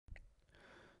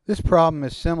This problem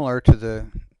is similar to the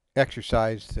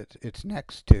exercise that it's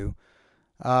next to.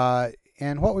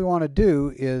 And what we want to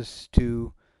do is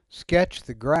to sketch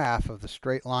the graph of the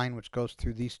straight line which goes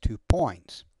through these 2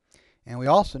 points. And we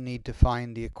also need to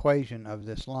find the equation of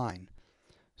this line.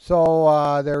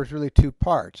 So there's really 2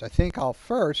 parts. I think I'll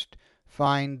first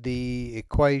find the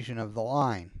equation of the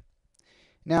line.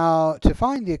 Now, to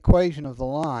find the equation of the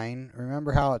line,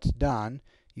 remember how it's done.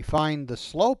 You find the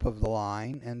slope of the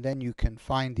line, and then you can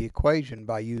find the equation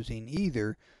by using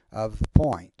either of the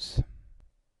points.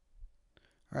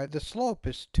 All right, the slope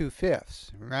is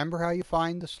 2/5. Remember how you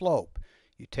find the slope.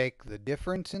 You take the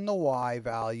difference in the y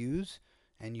values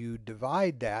and you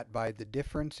divide that by the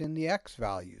difference in the x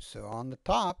values. So on the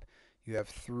top, you have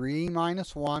 3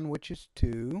 minus 1, which is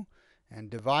 2, and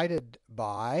divided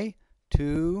by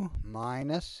 2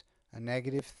 minus a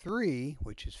negative 3,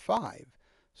 which is 5.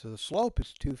 So the slope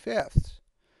is 2/5.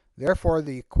 Therefore,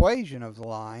 the equation of the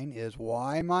line is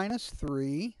y minus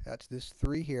 3, that's this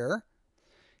 3 here,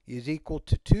 is equal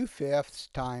to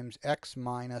 2/5 times x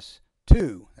minus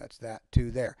 2. That's that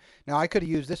 2 there. Now I could have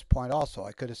used this point also.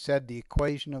 I could have said the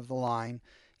equation of the line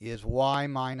is y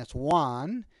minus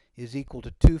 1 is equal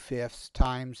to 2/5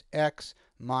 times x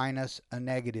minus a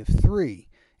negative 3.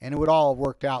 And it would all have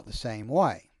worked out the same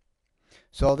way.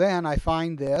 So then I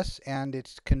find this, and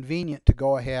it's convenient to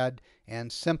go ahead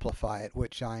and simplify it,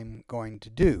 which I'm going to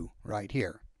do right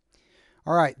here.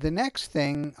 All right, the next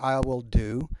thing I will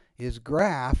do is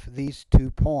graph these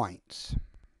 2 points.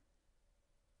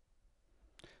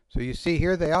 So you see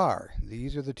here they are.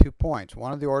 These are the 2 points.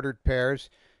 One of the ordered pairs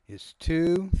is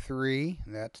 2, 3,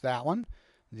 that's that one.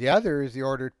 The other is the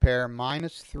ordered pair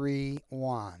minus 3,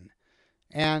 1.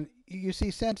 And you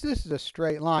see, since this is a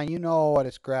straight line, you know what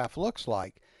its graph looks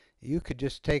like. You could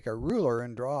just take a ruler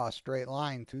and draw a straight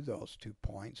line through those 2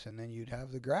 points, and then you'd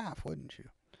have the graph, wouldn't you?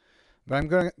 But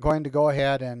I'm going to go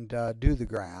ahead and do the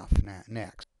graph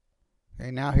next.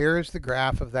 Okay, now here is the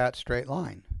graph of that straight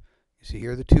line. You see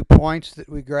here the 2 points that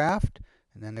we graphed,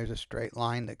 and then there's a straight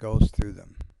line that goes through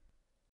them.